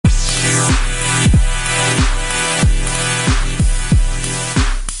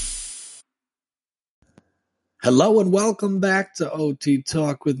Hello and welcome back to OT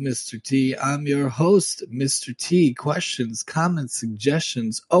Talk with Mr. T. I'm your host, Mr. T. Questions, comments,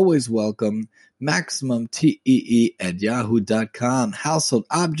 suggestions, always welcome. MaximumTEE@yahoo.com. Household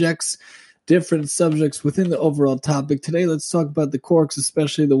objects, different subjects within the overall topic. Today, let's talk about the corks,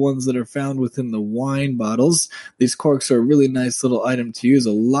 especially the ones that are found within the wine bottles. These corks are a really nice little item to use.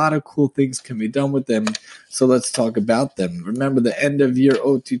 A lot of cool things can be done with them, so let's talk about them. Remember, the end of year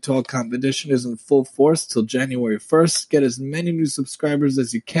OT Talk competition is in full force till January 1st. Get as many new subscribers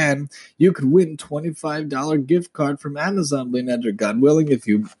as you can. You could win $25 gift card from Amazon, Blineder, God willing, if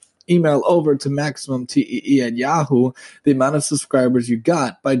you email over to MaximumTEE@Yahoo the amount of subscribers you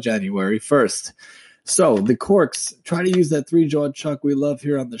got by January 1st. So, the corks, try to use that three-jawed chuck we love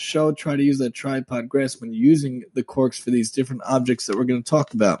here on the show. Try to use that tripod grasp when using the corks for these different objects that we're going to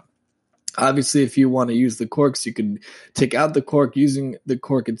talk about. Obviously, if you want to use the corks, you can take out the cork. Using the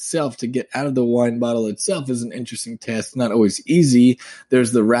cork itself to get out of the wine bottle itself is an interesting task, not always easy.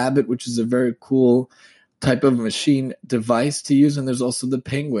 There's the rabbit, which is a very cool type of machine device to use, and there's also the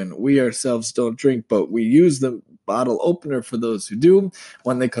penguin. We ourselves don't drink, but we use the bottle opener for those who do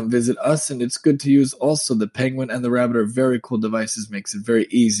when they come visit us, and it's good to use also. The penguin and the rabbit are very cool devices, makes it very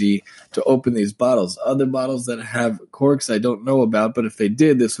easy to open these bottles. Other bottles that have corks I don't know about, but if they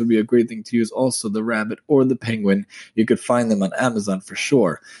did, this would be a great thing to use also, the rabbit or the penguin. You could find them on Amazon for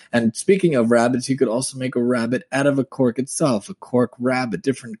sure. And speaking of rabbits, you could also make a rabbit out of a cork itself, a cork rabbit.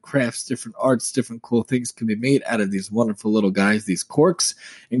 Different crafts, different arts, different cool things can be made out of these wonderful little guys, these corks,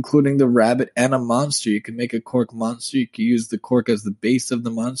 including the rabbit and a monster. You can make a cork monster. You can use the cork as the base of the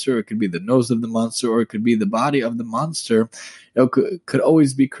monster, or it could be the nose of the monster, or it could be the body of the monster. Could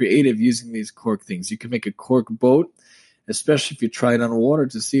always be creative using these cork things. You can make a cork boat, especially if you try it on water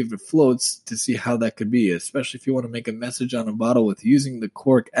to see if it floats, to see how that could be, especially if you want to make a message on a bottle with using the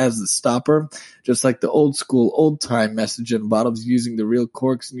cork as the stopper, just like the old school, old time message in bottles, using the real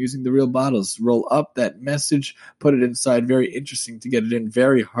corks and using the real bottles. Roll up that message, put it inside. Very interesting to get it in,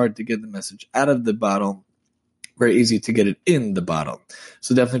 very hard to get the message out of the bottle. Very easy to get it in the bottle.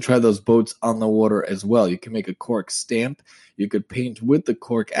 So definitely try those boats on the water as well. You can make a cork stamp. You could paint with the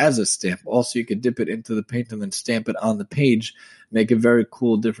cork as a stamp. Also, you could dip it into the paint and then stamp it on the page. Make a very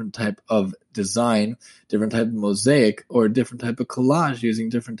cool different type of design, different type of mosaic, or a different type of collage using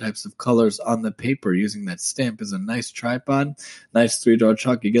different types of colors on the paper. Using that stamp is a nice tripod, nice three-jawed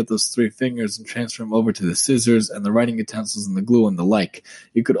chuck. You get those three fingers and transfer them over to the scissors and the writing utensils and the glue and the like.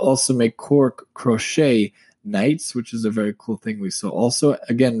 You could also make cork crochet knights, which is a very cool thing we saw also.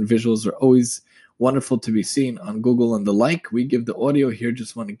 Again, visuals are always wonderful to be seen on Google and the like. We give the audio here,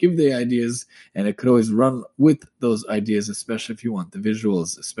 just want to give the ideas, and it could always run with those ideas, especially if you want the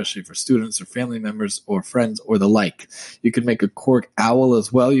visuals, especially for students or family members or friends or the like. You can make a cork owl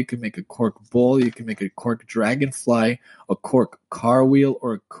as well. You can make a cork ball. You can make a cork dragonfly, a cork car wheel,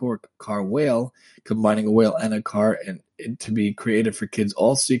 or a cork car whale, combining a whale and a car, and to be creative for kids.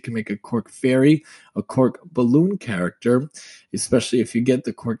 Also, you can make a cork fairy, a cork balloon character, especially if you get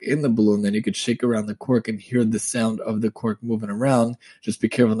the cork in the balloon, then you could shake around the cork and hear the sound of the cork moving around. Just be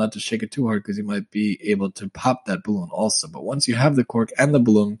careful not to shake it too hard because you might be able to pop that balloon also. But once you have the cork and the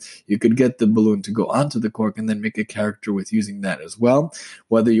balloon, you could get the balloon to go onto the cork and then make a character with using that as well.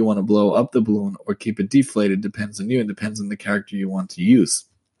 Whether you want to blow up the balloon or keep it deflated depends on you and depends on the character you want to use.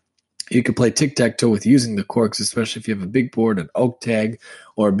 You can play tic-tac-toe with using the corks, especially if you have a big board, an oak tag,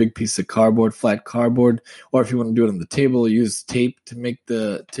 or a big piece of cardboard, flat cardboard. Or if you want to do it on the table, use tape to make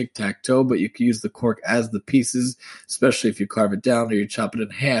the tic-tac-toe, but you can use the cork as the pieces, especially if you carve it down or you chop it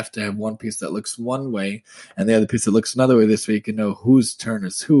in half to have one piece that looks one way and the other piece that looks another way. This way you can know whose turn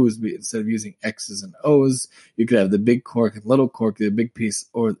is whose. Instead of using X's and O's, you could have the big cork and little cork, the big piece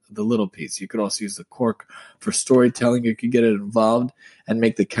or the little piece. You could also use the cork for storytelling. You could get it involved and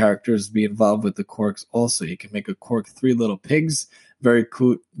make the characters be involved with the corks also. You can make a cork three little pigs, very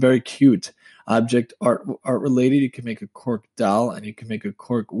cute object art related. You can make a cork doll, and you can make a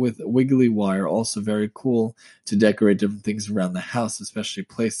cork with wiggly wire, also very cool to decorate different things around the house, especially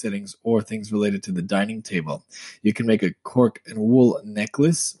place settings or things related to the dining table. You can make a cork and wool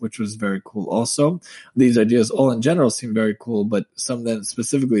necklace, which was very cool also. These ideas all in general seem very cool, but some that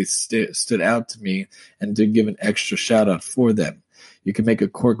specifically stood out to me and did give an extra shout out for them. You can make a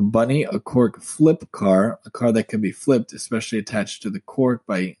cork bunny, a cork flip car, a car that can be flipped, especially attached to the cork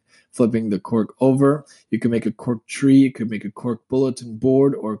by flipping the cork over. You can make a cork tree. You can make a cork bulletin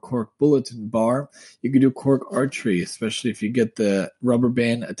board or a cork bulletin bar. You can do cork archery, especially if you get the rubber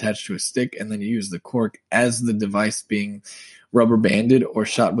band attached to a stick and then you use the cork as the device being rubber banded or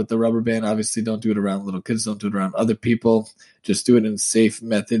shot with the rubber band. Obviously, don't do it around little kids. Don't do it around other people. Just do it in safe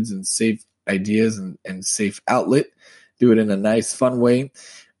methods and safe ideas and safe outlet. Do it in a nice, fun way,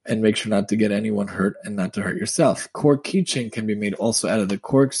 and make sure not to get anyone hurt and not to hurt yourself. Cork keychain can be made also out of the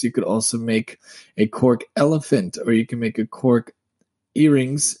corks. You could also make a cork elephant, or you can make a cork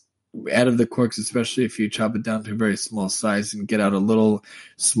earrings out of the corks, especially if you chop it down to a very small size and get out a little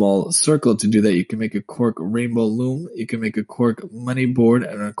small circle. To do that, you can make a cork rainbow loom, you can make a cork money board,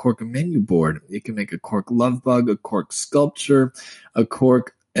 and a cork menu board. You can make a cork love bug, a cork sculpture, a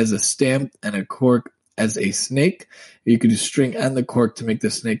cork as a stamp, and a cork as a snake. You could do string and the cork to make the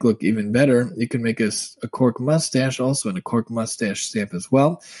snake look even better. You can make a cork mustache also, and a cork mustache stamp as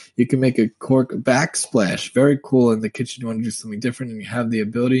well. You can make a cork backsplash. Very cool. In the kitchen, you want to do something different, and you have the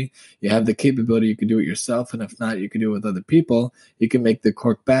ability, you have the capability, you can do it yourself, and if not, you can do it with other people. You can make the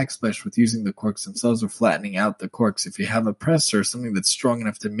cork backsplash with using the corks themselves or flattening out the corks. If you have a presser, something that's strong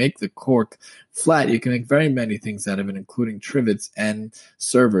enough to make the cork flat, you can make very many things out of it, including trivets and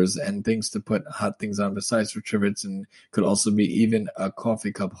servers and things to put hot things on besides for trivets, and could also be even a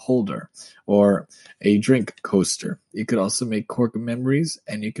coffee cup holder or a drink coaster. You could also make cork memories,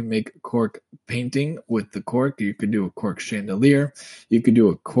 and you can make cork painting with the cork. You could do a cork chandelier. You could do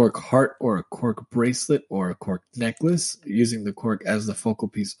a cork heart or a cork bracelet or a cork necklace. Using the cork as the focal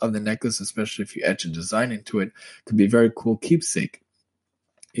piece of the necklace, especially if you etch a design into it, could be a very cool keepsake.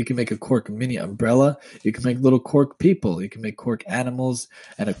 You can make a cork mini umbrella. You can make little cork people. You can make cork animals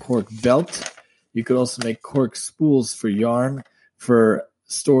and a cork belt. You could also make cork spools for yarn, for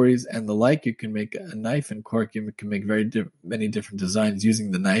stories and the like. You can make a knife and cork. You can make many different designs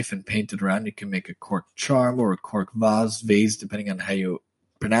using the knife and paint it around. You can make a cork charm or a cork vase, depending on how you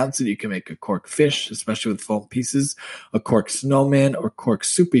pronounce it. You can make a cork fish, especially with foam pieces, a cork snowman, or cork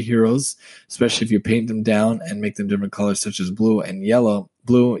superheroes, especially if you paint them down and make them different colors, such as blue, yellow,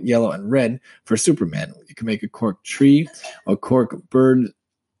 and red for Superman. You can make a cork tree, a cork bird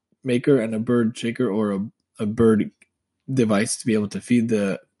maker, and a bird shaker, or a bird device to be able to feed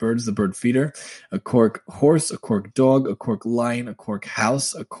the birds, the bird feeder, a cork horse, a cork dog, a cork lion, a cork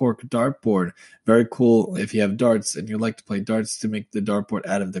house, a cork dartboard. Very cool if you have darts and you like to play darts, to make the dartboard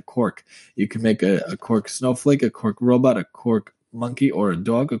out of the cork. You can make a cork snowflake, a cork robot, a cork monkey or a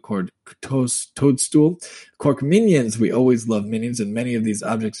dog, a cork toadstool. Cork minions, we always love minions, and many of these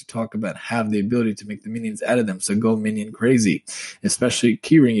objects we talk about have the ability to make the minions out of them, so go minion crazy. Especially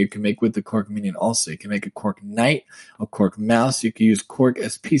keyring you can make with the cork minion also. You can make a cork knight, a cork mouse. You can use cork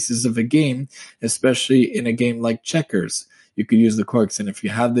as pieces of a game, especially in a game like checkers. You could use the corks, and if you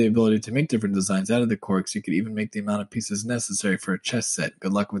have the ability to make different designs out of the corks, you could even make the amount of pieces necessary for a chess set.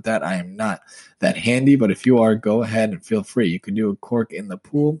 Good luck with that. I am not that handy, but if you are, go ahead and feel free. You could do a cork in the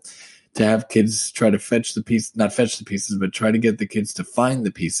pool to have kids try to fetch the piece, not fetch the pieces, but try to get the kids to find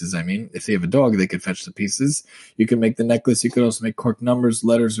the pieces. I mean, if they have a dog, they could fetch the pieces. You can make the necklace. You could also make cork numbers,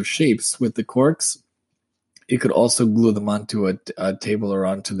 letters, or shapes with the corks. You could also glue them onto a table or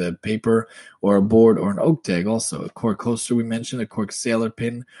onto the paper or a board or an oak tag also. A cork coaster we mentioned, a cork sailor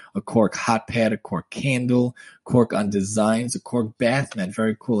pin, a cork hot pad, a cork candle, cork on designs, a cork bath mat.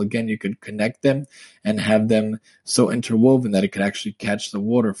 Very cool. Again, you could connect them and have them so interwoven that it could actually catch the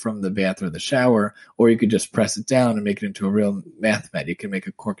water from the bath or the shower, or you could just press it down and make it into a real bath mat. You can make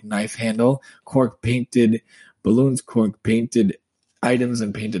a cork knife handle, cork painted balloons, cork painted items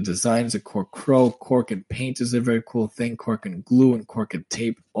and painted designs. A cork crow, cork and paint is a very cool thing. Cork and glue and cork and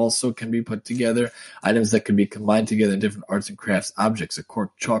tape also can be put together. Items that can be combined together in different arts and crafts objects. A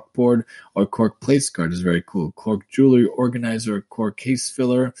cork chalkboard or cork place card is very cool. Cork jewelry organizer, a cork case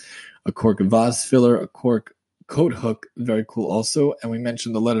filler, a cork vase filler, a cork coat hook, very cool also. And we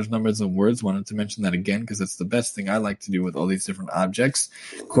mentioned the letters, numbers, and words. Wanted to mention that again because that's the best thing I like to do with all these different objects.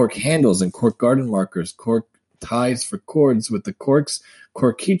 Cork handles and cork garden markers, cork ties for cords with the corks,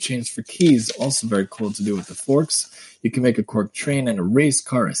 cork keychains for keys, also very cool to do with the forks. You can make a cork train and a race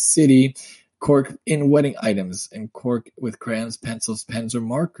car, a city, cork in wedding items, and cork with crayons, pencils, pens, or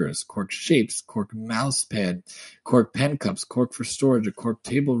markers, cork shapes, cork mouse pad, cork pen cups, cork for storage, a cork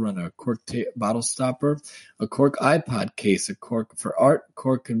table runner, a cork bottle stopper, a cork iPod case, a cork for art.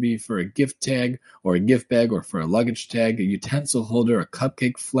 Cork can be for a gift tag or a gift bag or for a luggage tag, a utensil holder, a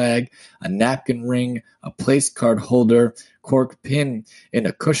cupcake flag, a napkin ring, a place card holder, cork pin in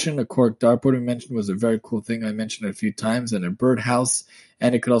a cushion. A cork dartboard we mentioned was a very cool thing. I mentioned it a few times, and a birdhouse.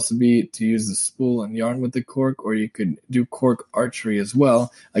 And it could also be to use the spool and yarn with the cork, or you could do cork archery as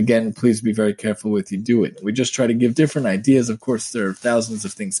well. Again, please be very careful with you do it. We just try to give different ideas. Of course, there are thousands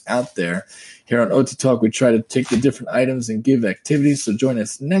of things out there. Here on OT Talk, we try to take the different items and give activities. So join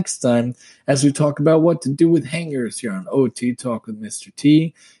us next time as we talk about what to do with hangers here on OT Talk with Mr.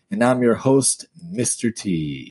 T. And I'm your host, Mr. T.